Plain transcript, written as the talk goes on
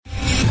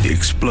The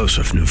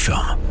explosive new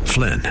film,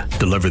 Flynn,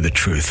 Deliver the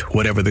Truth,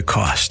 Whatever the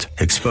Cost,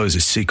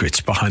 exposes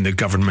secrets behind the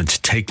government's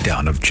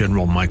takedown of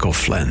General Michael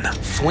Flynn.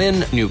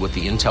 Flynn knew what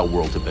the intel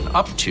world had been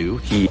up to.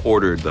 He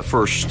ordered the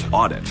first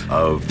audit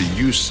of the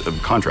use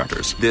of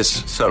contractors.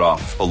 This set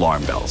off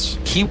alarm bells.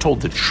 He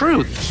told the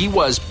truth. He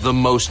was the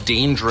most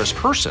dangerous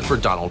person for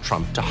Donald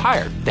Trump to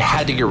hire. They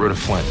had to get rid of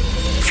Flynn.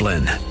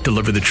 Flynn,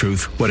 Deliver the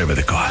Truth, Whatever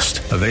the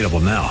Cost. Available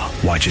now.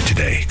 Watch it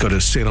today. Go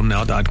to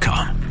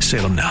salemnow.com.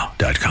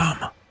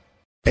 salemnow.com.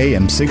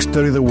 AM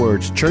 630 The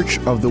Word's Church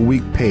of the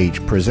Week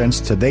page presents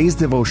today's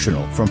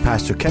devotional from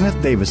Pastor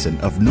Kenneth Davison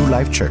of New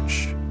Life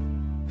Church.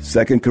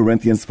 2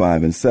 Corinthians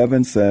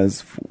 5:7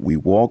 says, "We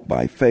walk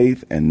by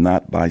faith and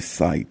not by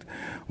sight.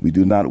 We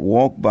do not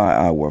walk by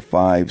our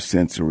five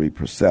sensory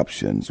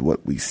perceptions,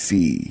 what we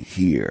see,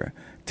 hear,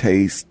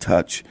 taste,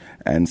 touch,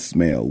 and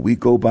smell. We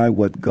go by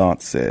what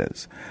God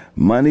says.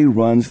 Money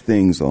runs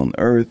things on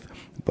earth,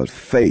 but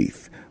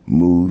faith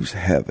moves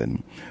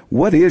heaven."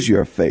 What is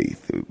your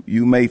faith?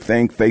 You may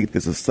think faith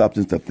is a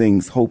substance of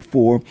things hoped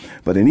for,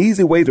 but an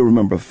easy way to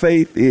remember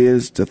faith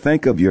is to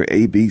think of your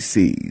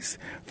ABCs.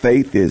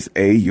 Faith is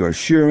A, your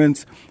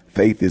assurance.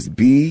 Faith is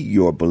B,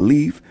 your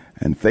belief.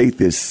 And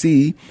faith is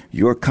C,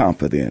 your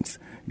confidence.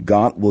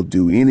 God will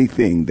do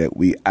anything that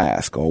we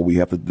ask. All we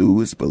have to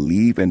do is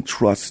believe and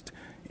trust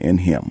in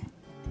Him.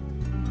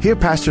 Hear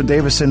Pastor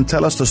Davison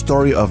tell us the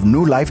story of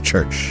New Life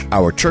Church,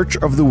 our Church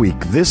of the Week,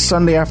 this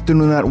Sunday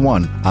afternoon at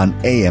 1 on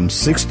AM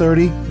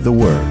 630 The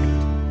Word.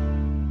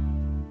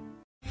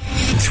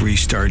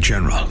 3-star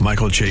General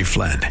Michael J.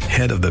 Flynn,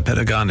 head of the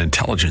Pentagon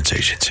Intelligence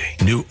Agency,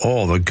 knew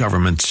all the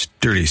government's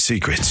dirty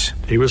secrets.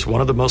 He was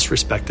one of the most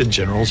respected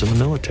generals in the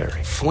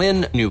military.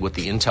 Flynn knew what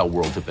the intel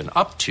world had been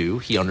up to.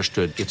 He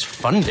understood its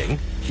funding.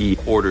 He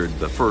ordered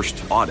the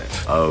first audit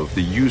of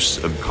the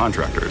use of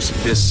contractors.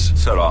 This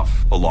set off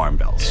alarm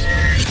bells.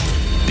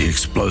 The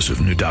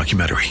explosive new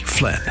documentary,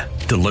 Flynn,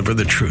 Deliver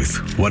the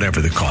Truth, Whatever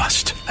the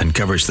Cost,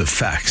 uncovers the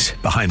facts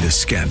behind this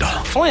scandal.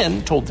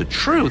 Flynn told the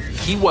truth.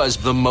 He was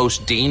the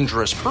most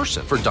dangerous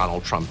person for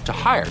Donald Trump to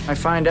hire. I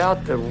find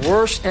out the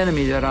worst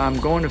enemy that I'm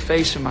going to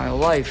face in my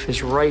life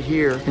is right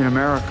here in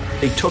America.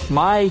 They took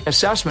my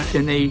assessment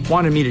and they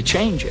wanted me to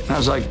change it. And I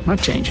was like, I'm not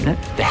changing it.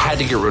 They had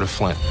to get rid of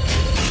Flynn.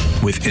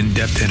 With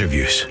in-depth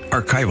interviews,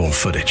 archival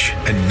footage,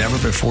 and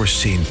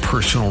never-before-seen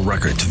personal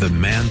records of the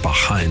man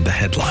behind the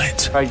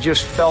headlines. I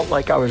just felt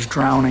like I was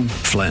drowning.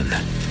 Flynn,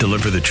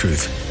 Deliver the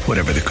Truth,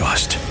 Whatever the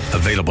Cost.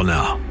 Available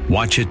now.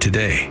 Watch it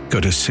today.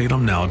 Go to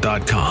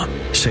salemnow.com.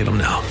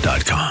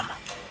 salemnow.com.